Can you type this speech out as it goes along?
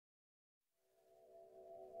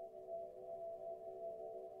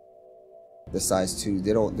the size 2.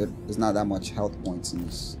 There's not that much health points in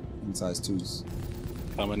size 2s.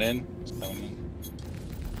 Coming in.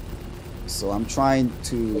 So I'm trying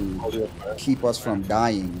to keep us from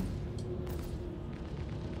dying.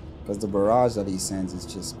 Because the barrage that he sends is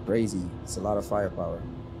just crazy. It's a lot of firepower.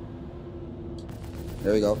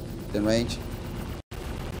 There we go. In range.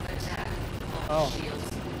 Oh.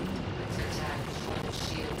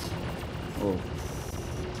 Oh.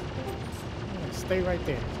 Stay right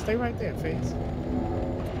there. Stay right there, Phase.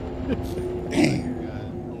 Damn.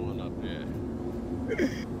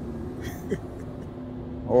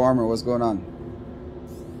 Oh, Armor, what's going on?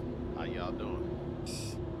 How y'all doing?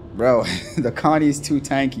 Bro, the Connie's too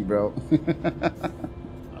tanky, bro.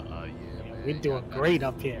 Yeah, We're doing great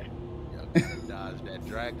up here. Y'all gotta dodge that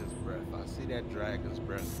dragon's breath. I see that dragon's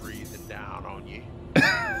breath breathing down on you.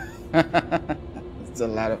 It's a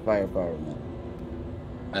lot of firepower, man.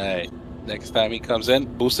 Alright. Next time he comes in,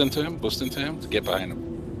 boost into him to get behind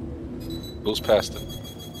him. Boost past him.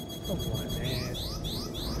 Come on, man.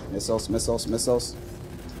 Missiles.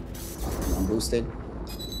 I'm boosted.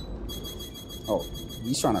 Oh,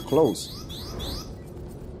 he's trying to close.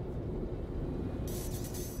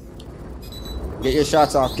 Get your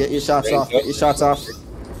shots off.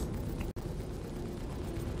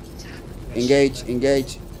 Engage.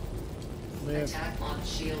 Live.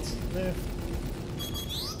 Live.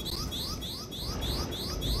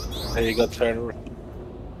 There you go, Turner.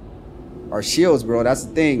 Our shields, bro, that's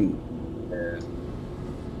the thing.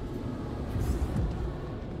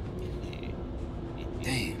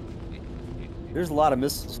 Damn. There's a lot of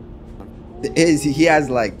missiles. He has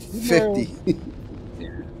like 50.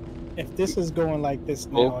 If this is going like this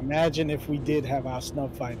now, imagine if we did have our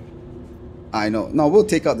snub fighter. I know. No, we'll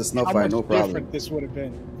take out the snub How fighter, much no problem. different this would have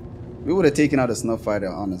been. We would have taken out the snub fighter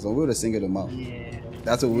on us, or we would have singled him out. Yeah.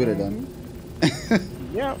 That's what we would have done.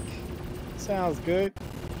 Yep. Sounds good.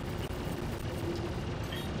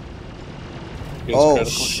 Oh,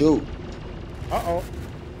 shoot. Uh-oh.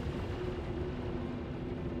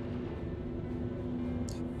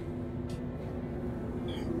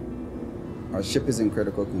 Our ship is in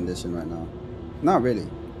critical condition right now. Not really.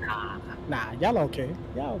 Nah, y'all okay.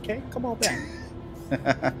 Y'all okay? Come on back.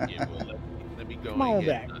 Yeah, well, let me go Come on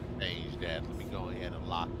ahead back. and change that. Let me go ahead and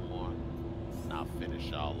lock on, and I'll finish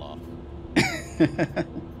y'all off.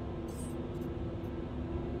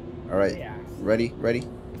 All right. Yeah. Ready?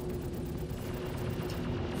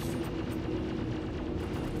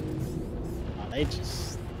 Oh, they just...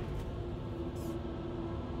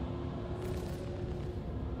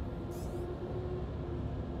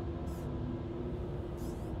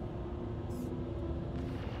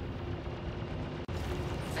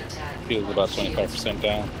 Shield's about 25%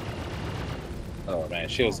 down. Oh man,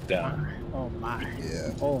 shield's down. Oh my.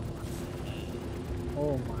 Yeah. Oh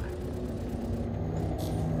my.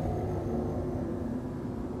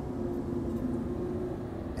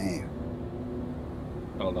 Damn.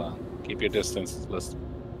 Hold on. Keep your distance. Let's.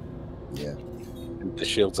 Yeah. The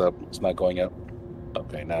shield's up. It's not going up.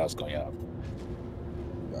 Okay, now it's going up.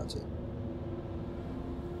 Gotcha.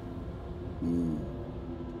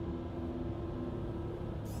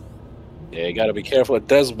 Yeah, you gotta be careful. It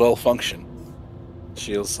does well function.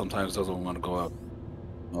 Shields sometimes doesn't want to go up.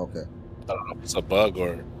 Okay. I don't know if it's a bug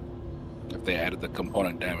or if they added the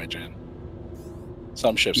component damage in.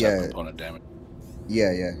 Some ships have component damage.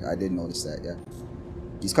 Yeah, I did notice that, yeah.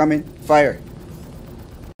 He's coming. Fire.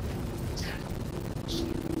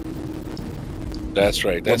 That's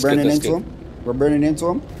right. That's We're burning good. into him. We're burning into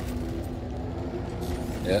him.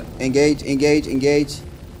 Yeah. Engage.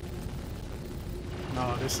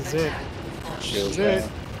 No, this is it. Shields This is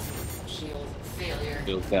down. it.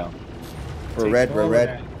 Shields down. We're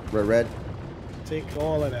red. Take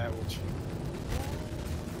all of that with you.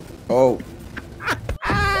 Oh.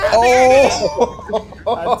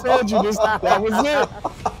 I told you this. That was it.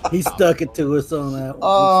 He stuck it to us on that one.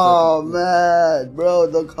 Oh man, bro,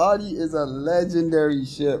 the Cardi is a legendary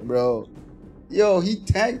ship, bro. Yo, he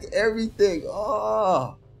tanked everything.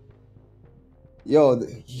 Oh. Yo,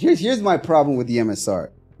 here's my problem with the MSR.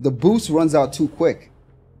 The boost runs out too quick.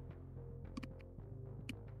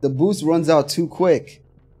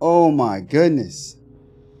 Oh my goodness.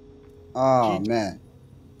 Oh man.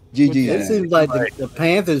 GG. It seems like the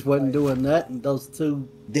Panthers wasn't doing nothing. Those two.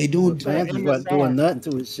 They don't. The Panthers wasn't doing nothing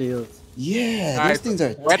to his shields. Yeah, those things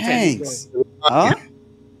are tanks. Huh?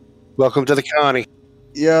 Welcome to the county.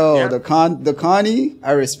 Yo, the Connie,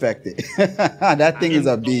 I respect it. That thing is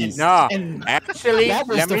a beast. No, actually, That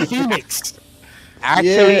was the Phoenix.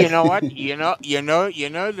 Actually, Yeah. you know what? You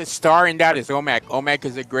know, the star in that is Omek. Omek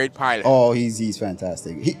is a great pilot. Oh, he's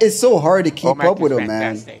fantastic. It's so hard to keep Omek up with is him,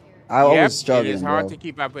 man. fantastic. I Yep, always struggle, it is hard bro. to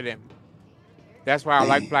keep up with him. That's why I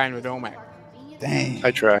like playing with Omac. Dang.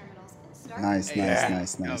 I try. Nice, Yeah. nice,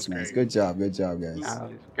 nice, That nice, was nice. great. Good job, guys. Oh,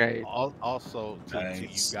 it's great. Also, to you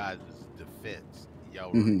Nice. guys' defense,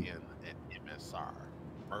 y'all were Mhm. in an MSR.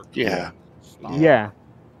 Mercury, Yeah. Star, Yeah.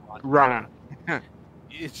 Runner.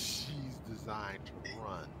 She's designed to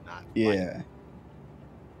run, not fight. Yeah.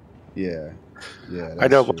 Yeah. Yeah. I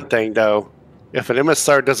know that's true. one thing though. If an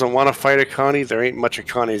MSR doesn't want to fight a Connie, there ain't much a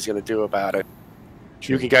Connie's going to do about it.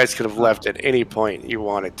 True. You guys could have left at any point you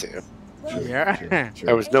wanted to. True, Yeah. true, true.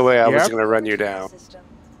 There was no way I was Yep. going to run you down.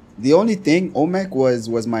 The only thing Omek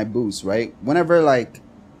was my boost, right? Whenever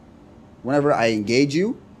I engage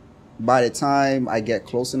you, by the time I get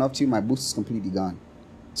close enough to you, my boost is completely gone.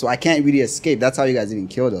 So I can't really escape. That's how you guys even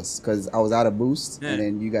killed us, because I was out of boost, and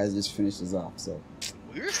then you guys just finished us off. So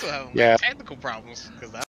We were still having Yeah. technical problems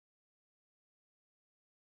because